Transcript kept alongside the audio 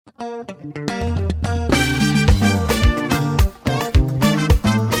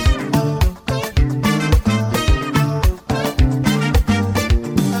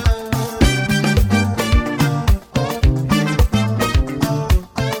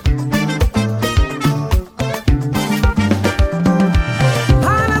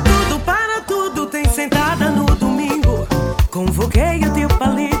Convoquei o teu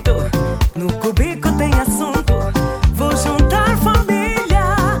palito, no cubico tem assunto. Vou juntar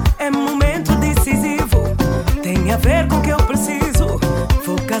família, é momento decisivo. Tem a ver com o que eu preciso,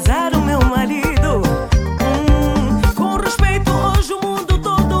 vou casar o meu marido. Com respeito hoje o mundo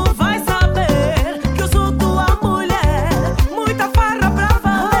todo vai saber que eu sou tua mulher, muita farra pra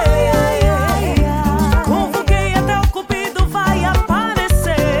valer. Convoquei até o cupido vai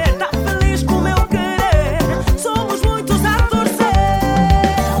aparecer. Tá feliz com o meu querer, somos muitos a torcer.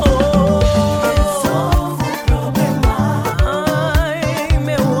 Resolvo o problema, ai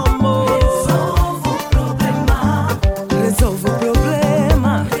meu amor. Resolvo o problema, resolvo o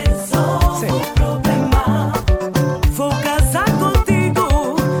problema, resolvo o problema. Vou casar contigo,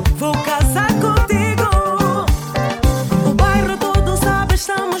 vou casar contigo. O bairro todo sabe,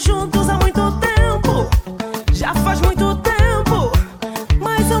 estamos juntos há muito tempo. Já faz muito tempo,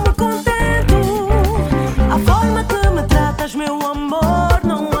 mas eu me contento. A forma que me tratas, meu amor,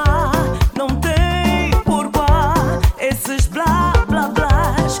 não há, não tem porquê esses blá blá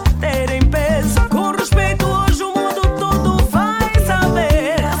blás terem peso. Com respeito hoje o mundo todo vai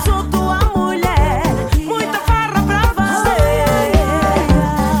saber eu sou tua mulher, muita farra pra valer.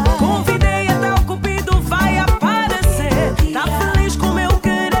 Convidei até o cupido vai aparecer. Tá feliz com o meu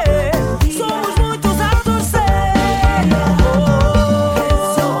querer, somos muitos a torcer.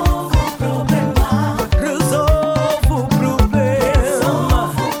 Resolvo o problema, resolvo o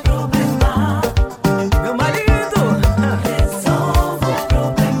problema, meu marido. Resolvo o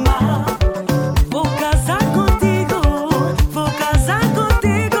problema, vou casar contigo, vou casar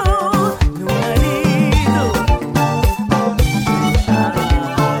contigo, meu marido.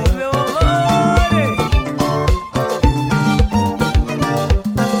 Ai, meu amor.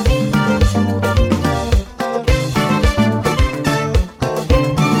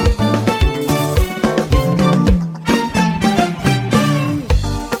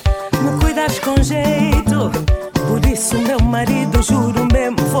 Me cuidas com jeito, por isso, meu marido, juro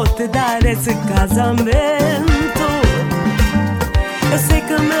mesmo, vou te dar esse casamento. Eu sei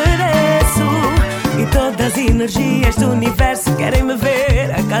que mereço, e todas as energias do universo querem me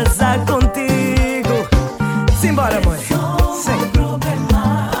ver a casar contigo. Simbora, amor. Sim.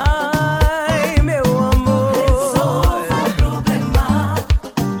 Ai, meu amor. Resolvo o problema,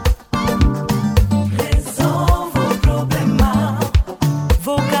 resolvo o problema.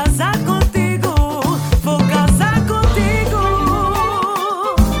 Vou casar contigo, vou casar contigo.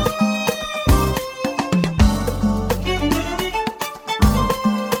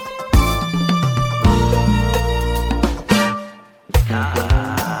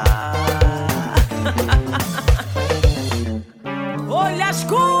 Olha a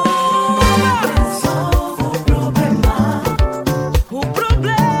escura.